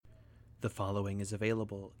The following is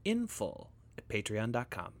available in full at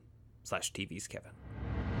patreon.com/tvskevin.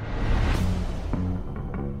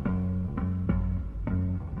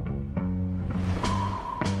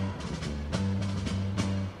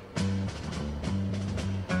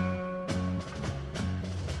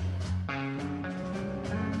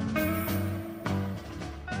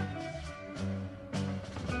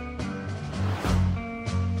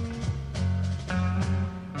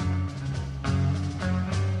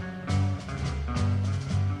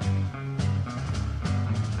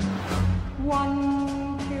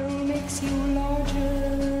 One pill makes you larger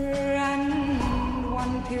and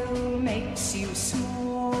one pill makes you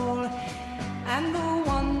small. And the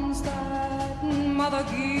ones that mother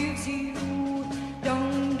gives you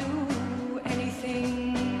don't do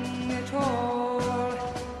anything at all.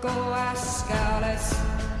 Go ask Alice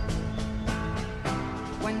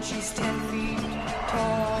when she's 10 feet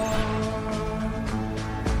tall.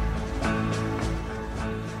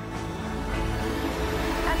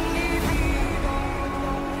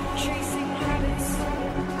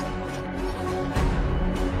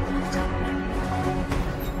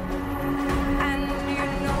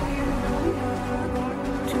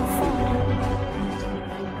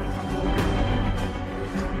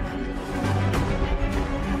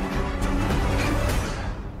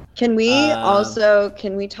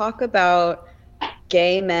 Can we talk about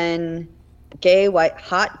gay men,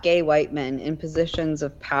 hot gay white men in positions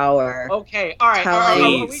of power? Okay, all right.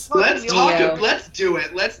 Let's do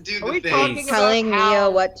it. Let's do the thing. Telling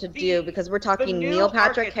Neo what to do, because we're talking Neil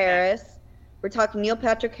Patrick Harris. We're talking Neil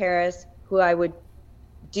Patrick Harris, who I would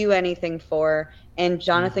do anything for, and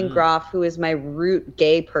Jonathan Groff, who is my root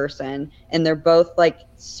gay person, and they're both like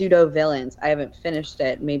pseudo villains. I haven't finished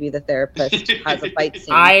it. Maybe the therapist has a fight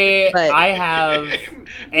scene. I have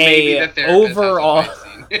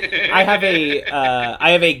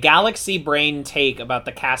I have a galaxy brain take about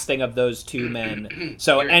the casting of those two men.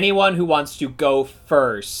 So anyone who wants to go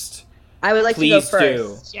first, I would like to go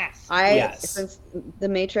first. Do. Yes. Since The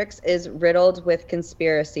Matrix is riddled with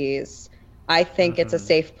conspiracies, I think it's a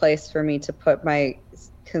safe place for me to put my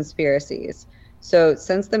conspiracies. So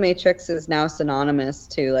since The Matrix is now synonymous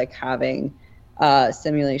to like having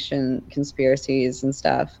simulation conspiracies and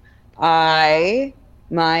stuff, my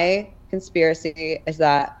conspiracy is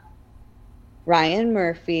that Ryan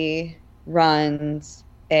Murphy runs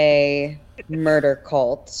a murder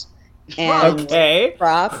cult. And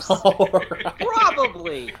props.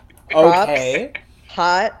 Probably. Okay.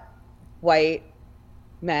 Hot white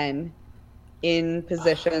men in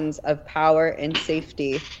positions of power and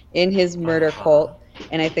safety in his murder cult,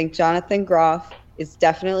 and I think Jonathan Groff is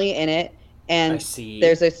definitely in it. And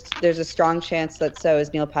there's a strong chance that so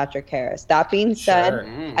is Neil Patrick Harris. That being said,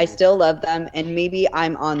 I still love them, and maybe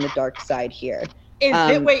I'm on the dark side here.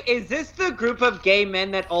 Is this the group of gay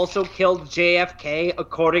men that also killed JFK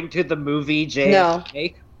according to the movie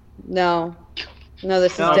JFK? No,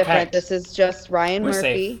 this is different. This is just Ryan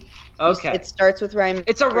Murphy. Safe. Okay. It starts with Ryan.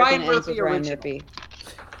 It's a Ryan Murphy original. It's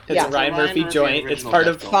a Ryan Murphy joint. It's part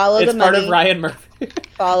of Ryan Murphy.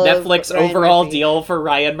 Netflix overall deal for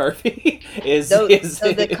Ryan Murphy is. So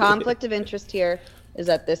the conflict of interest here is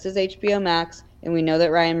that this is HBO Max, and we know that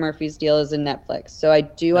Ryan Murphy's deal is in Netflix. So I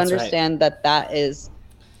do understand that is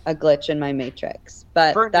a glitch in my matrix,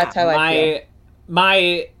 but that's how I feel.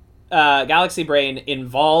 My Galaxy Brain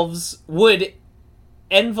would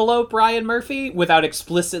envelope Ryan Murphy without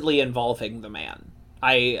explicitly involving the man.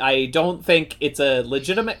 I don't think it's a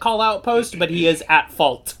legitimate call-out post, but he is at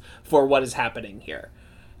fault for what is happening here.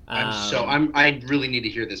 I really need to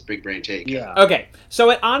hear this big brain take. Yeah. Okay, so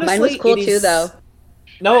it honestly... Mine was cool too, though.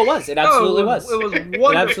 No, it was. It absolutely was. It was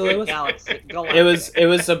wonderful. It absolutely was. It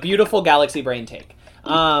was a beautiful Galaxy Brain take.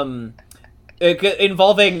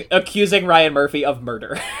 Involving accusing Ryan Murphy of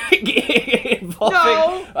murder.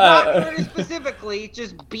 Not murder specifically,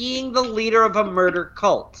 just being the leader of a murder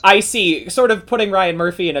cult. I see, sort of putting Ryan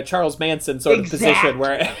Murphy in a Charles Manson sort of position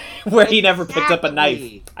where he never picked up a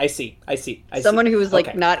knife. I see. Someone who was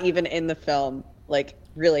like not even in the film, like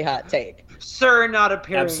really hot take. Sir not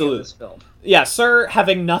appearing in this film. Yeah, Sir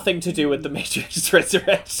having nothing to do with the Matrix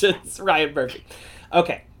Resurrections, Ryan Murphy.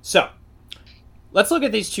 Okay, so let's look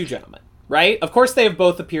at these two gentlemen. Right? Of course, they have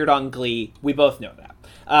both appeared on Glee. We both know that.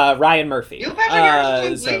 Ryan Murphy.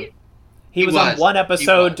 He was on one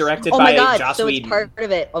episode directed by Joss Whedon. It's part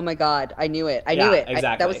of it. Oh my god, I knew it. I knew it.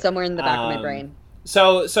 Exactly. That was somewhere in the back of my brain.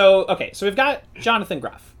 So we've got Jonathan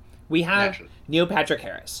Groff. We have Neil Patrick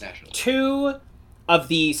Harris. Two of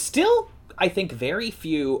the still, I think, very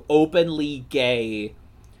few openly gay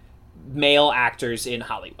male actors in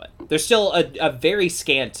Hollywood. There's still a very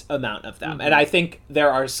scant amount of them, and I think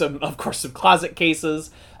there are some closet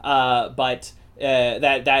cases, but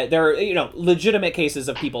that there are legitimate cases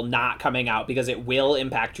of people not coming out because it will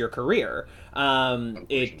impact your career.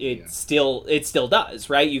 It still does,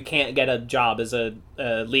 right? You can't get a job as a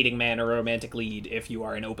leading man or a romantic lead if you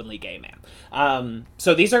are an openly gay man.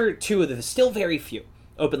 So these are two of the still very few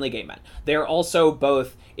openly gay men. They're also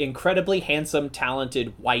both incredibly handsome,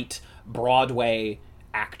 talented, white Broadway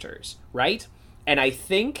actors, right? And I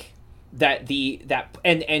think that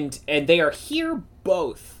and they are here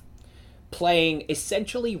both playing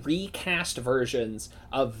essentially recast versions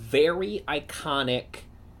of very iconic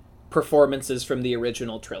performances from the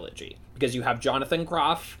original trilogy, because you have Jonathan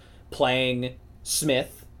Groff playing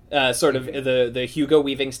Smith, sort of the Hugo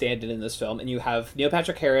Weaving stand-in in this film, and you have Neil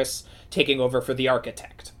Patrick Harris taking over for the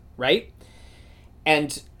architect, right?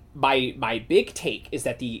 And my big take is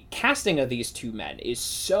that the casting of these two men is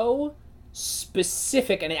so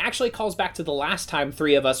specific, and it actually calls back to the last time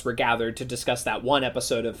three of us were gathered to discuss that one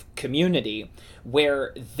episode of Community,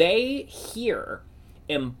 where they here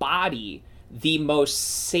embody the most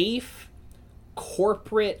safe,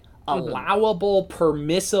 corporate, allowable,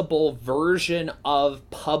 permissible version of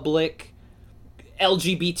public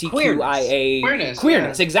LGBTQIA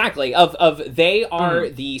queerness, exactly. Of they are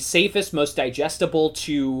the safest, most digestible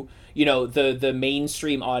to the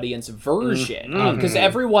mainstream audience version, because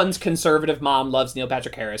everyone's conservative mom loves Neil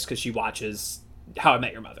Patrick Harris because she watches How I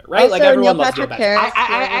Met Your Mother, right? Also, like everyone Neil loves Patrick Neil Patrick Harris.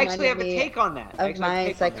 I actually have a take on that. Of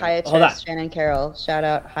my psychiatrist, Shannon Carroll. Shout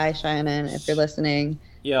out, hi Shannon, if you're listening.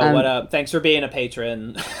 Yo, what up? Thanks for being a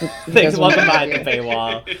patron. Thanks, welcome behind the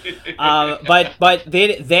paywall. But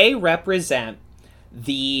they represent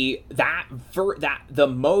the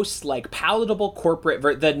most like palatable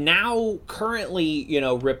corporate the now currently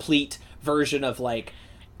replete version of like,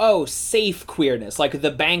 oh, safe queerness. Like the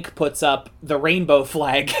bank puts up the rainbow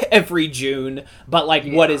flag every June, but like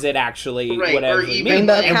what is it actually? Right, whatever or even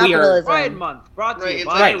rainbow capitalism. Pride Month brought to you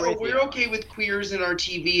by like, oh, we're okay with queers in our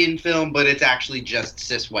TV and film, but it's actually just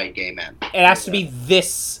cis white gay men. It has to be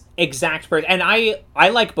this exact person, and I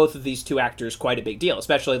like both of these two actors quite a big deal,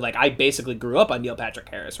 especially like I basically grew up on Neil Patrick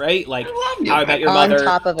Harris, right? Like How I Met Your Mother,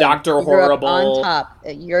 Dr. Horrible. On top,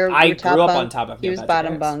 I grew up on top of he Neil was Patrick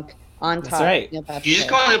bottom Harris. bunk. On top. That's right. Neil Patrick Did you just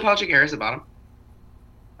call Neil Patrick Harris the bottom?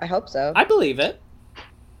 I hope so. I believe it.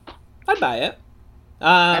 I'd buy it.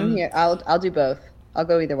 I'm here. I'll do both. I'll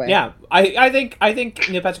go either way. Yeah, I think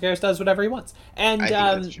Neil Patrick Harris does whatever he wants, and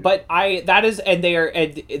but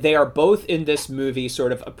they are both in this movie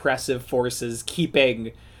sort of oppressive forces,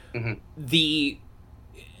 keeping the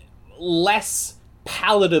less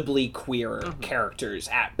palatably queer characters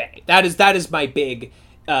at bay. That is my big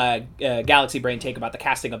Galaxy Brain take about the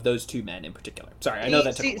casting of those two men in particular. Sorry, I know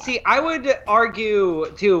that took a while. See, I would argue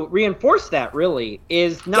to reinforce that really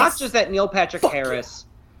is not just that Neil Patrick Harris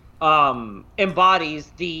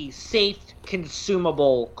embodies the safe,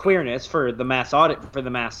 consumable queerness for the mass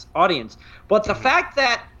audience, but the fact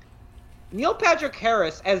that Neil Patrick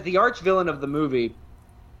Harris, as the arch villain of the movie,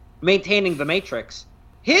 maintaining the Matrix,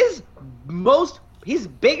 his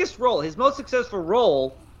biggest role, his most successful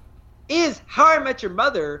role, is How I Met Your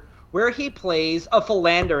Mother, where he plays a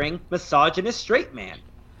philandering, misogynist straight man.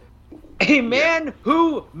 A man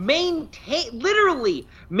who literally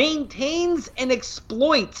maintains and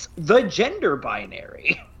exploits the gender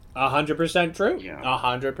binary. 100% true. Yeah.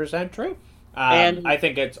 100% true. And I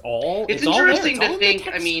think it's It's interesting to think.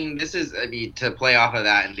 I mean, to play off of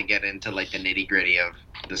that and to get into like the nitty gritty of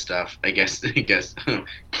the stuff. I guess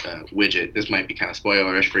Widget. This might be kind of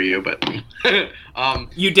spoilerish for you, but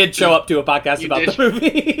you did show up to a podcast about the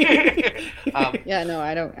movie. Yeah, no,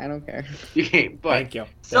 I don't care. Okay, but thank you.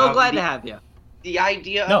 So glad to have you. The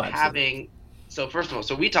idea of having. So first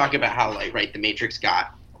of all, we talk about how the Matrix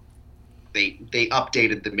got. They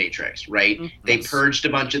updated the Matrix, right? Mm-hmm. They purged a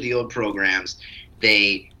bunch of the old programs.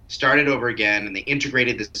 They started over again, and they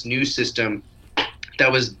integrated this new system that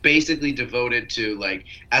was basically devoted to,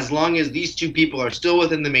 as long as these two people are still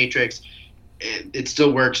within the Matrix, it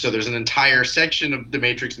still works. So there's an entire section of the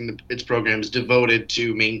Matrix and its programs devoted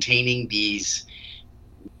to maintaining these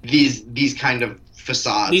kind of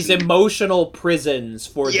facades. These emotional prisons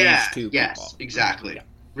for these two people. Yes, exactly. Yeah.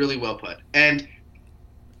 Really well put. And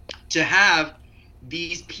to have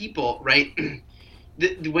these people, right,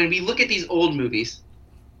 when we look at these old movies,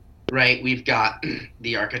 right, we've got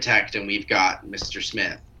the Architect and we've got Mr.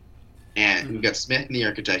 Smith, and we've got Smith and the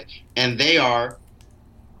Architect, and they are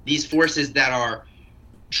these forces that are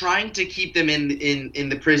trying to keep them in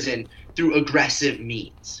the prison through aggressive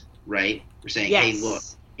means, right? We're saying, hey, look,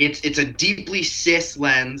 It's a deeply cis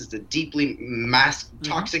lens. It's a deeply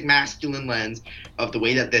toxic masculine lens of the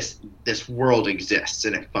way that this world exists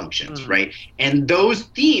and it functions, right? And those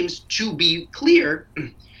themes, to be clear,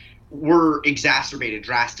 were exacerbated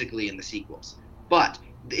drastically in the sequels. But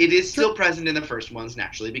it is still present in the first ones,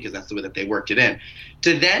 naturally, because that's the way that they worked it in.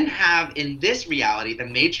 To then have, in this reality, the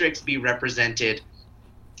Matrix be represented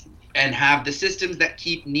and have the systems that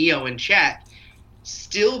keep Neo in check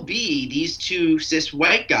still be these two cis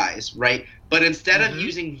white guys, right? But instead of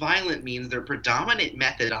using violent means, their predominant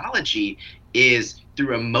methodology is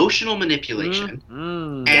through emotional manipulation.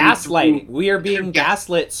 And gaslighting. We are being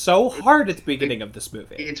gaslit so hard at the beginning of this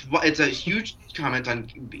movie. It's a huge comment on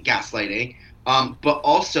gaslighting, but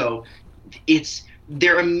also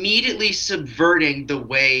they're immediately subverting the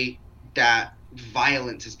way that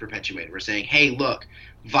violence is perpetuated. We're saying, hey, look,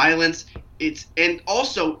 violence, and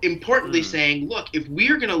also importantly saying, look, if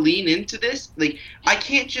we're going to lean into this, like, I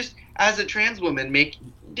can't just, as a trans woman,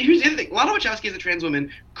 here's the other thing, Lana Wachowski as a trans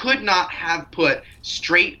woman could not have put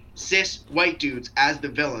straight cis white dudes as the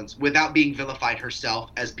villains without being vilified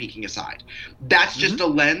herself as peeking aside. That's just a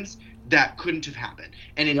lens that couldn't have happened.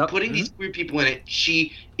 And in putting these queer people in it,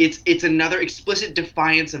 it's another explicit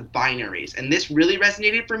defiance of binaries. And this really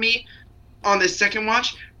resonated for me on this second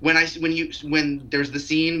watch when there's the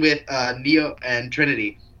scene with Neo and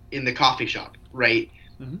Trinity in the coffee shop, right?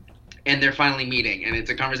 And they're finally meeting, and it's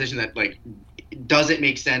a conversation that like doesn't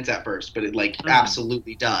make sense at first, but it like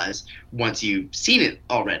absolutely does once you've seen it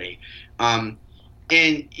already. And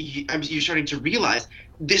you're starting to realize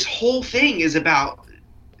this whole thing is about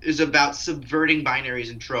subverting binaries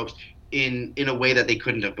and tropes in a way that they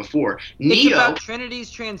couldn't have before. It's about Trinity's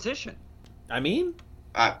transition. I mean,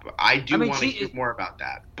 I do want to hear more about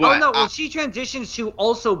that. But, she transitions to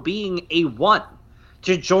also being a one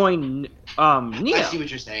to join Neo. I see what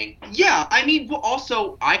you're saying. Yeah, I mean, well,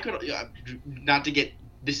 also, I could, not to get,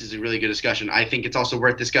 this is a really good discussion. I think it's also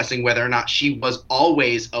worth discussing whether or not she was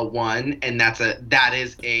always a one, and that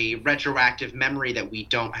is a retroactive memory that we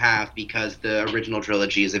don't have because the original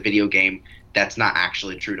trilogy is a video game that's not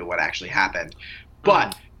actually true to what actually happened.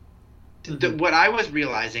 But what I was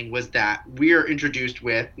realizing was that we are introduced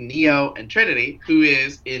with Neo and Trinity, who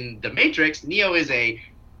is in The Matrix. Neo is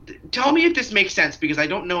tell me if this makes sense because I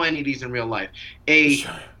don't know any of these in real life.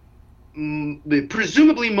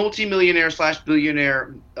 Presumably multimillionaire /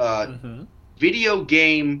 billionaire video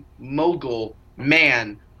game mogul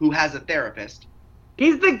man who has a therapist.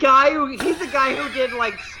 He's the guy who did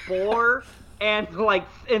like Spore and like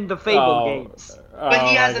in the Fable games. But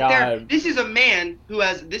he has a therapist. This is a man who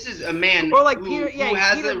has. This is a man who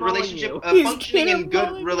has a relationship, a functioning and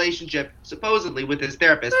good relationship, supposedly with his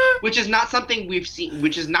therapist, which is not something we've seen,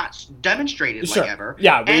 which is not demonstrated like ever.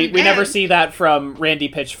 Yeah, we never see that from Randy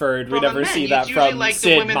Pitchford. We never see that from like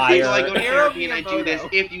Sid Meier. I go to therapy and I do this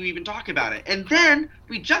if you even talk about it. And then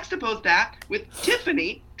we juxtapose that with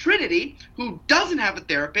Tiffany Trinity, who doesn't have a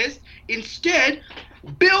therapist, instead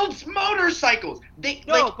builds motorcycles.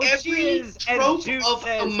 Every trope of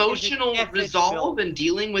emotional resolve and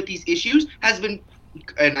dealing with these issues has been,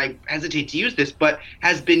 and I hesitate to use this, but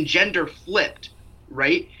has been gender flipped,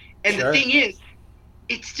 right? And the thing is,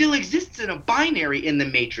 it still exists in a binary in the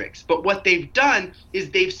Matrix, but what they've done is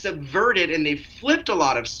they've subverted and they've flipped a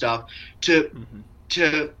lot of stuff to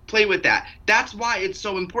play with that. That's why it's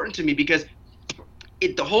so important to me, because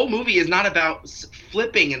the whole movie is not about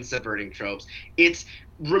flipping and subverting tropes. It's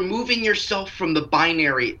removing yourself from the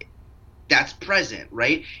binary that's present,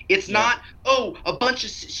 right? It's not, a bunch of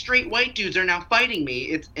straight white dudes are now fighting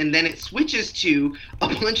me. And then it switches to a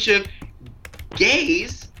bunch of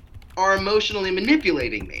gays are emotionally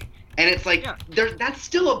manipulating me. And it's like, that's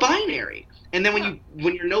still a binary. And then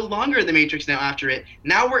when you're no longer in the Matrix now after it,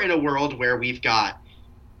 now we're in a world where we've got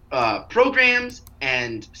programs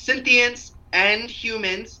and sentience and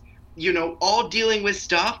humans, all dealing with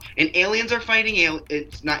stuff, and aliens are fighting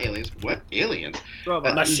it's not aliens. What? Aliens?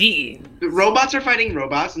 Machine. Robots are fighting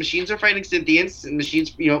robots, machines are fighting sentience, and machines,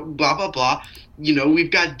 blah, blah, blah.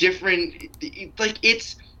 We've got different,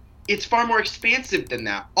 it's far more expansive than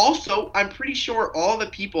that. Also, I'm pretty sure all the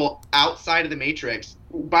people outside of the Matrix,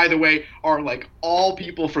 by the way, are like all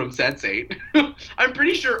people from Sense8. I'm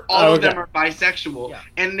pretty sure all of them are bisexual,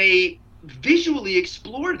 and they visually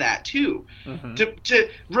explore that too, to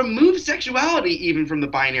remove sexuality even from the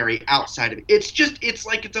binary outside of it. It's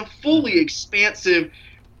like it's a fully expansive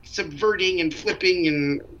subverting and flipping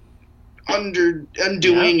and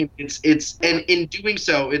undoing. And in doing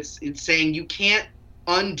so, it's saying you can't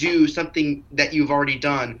undo something that you've already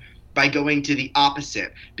done by going to the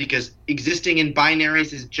opposite, because existing in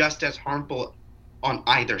binaries is just as harmful on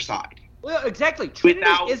either side. Well, exactly. Trinity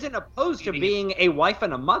Without isn't opposed to needing being a wife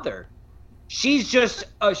and a mother. She's just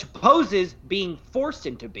she opposes being forced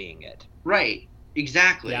into being it. Right.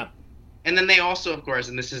 Exactly. Yeah. And then they also, of course,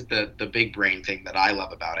 and this is the big brain thing that I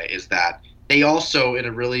love about it, is that they also, in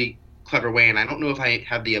a really clever way, and I don't know if I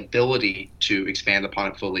have the ability to expand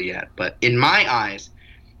upon it fully yet, but in my eyes,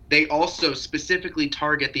 they also specifically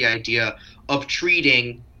target the idea of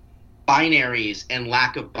treating binaries and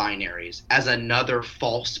lack of binaries as another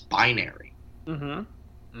false binary.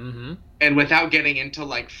 Mm-hmm. Mm-hmm. And without getting into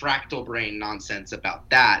like fractal brain nonsense about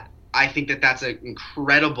that, I think that that's an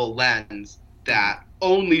incredible lens that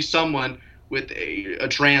only someone with a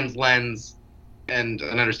trans lens and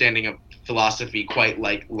an understanding of philosophy quite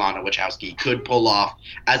like Lana Wachowski could pull off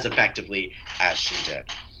as effectively as she did.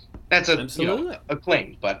 That's a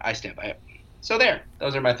claim, but I stand by it. So there,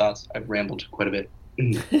 those are my thoughts. I've rambled quite a bit.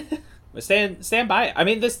 Stand by it. I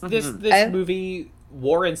mean, this movie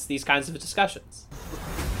warrants these kinds of discussions.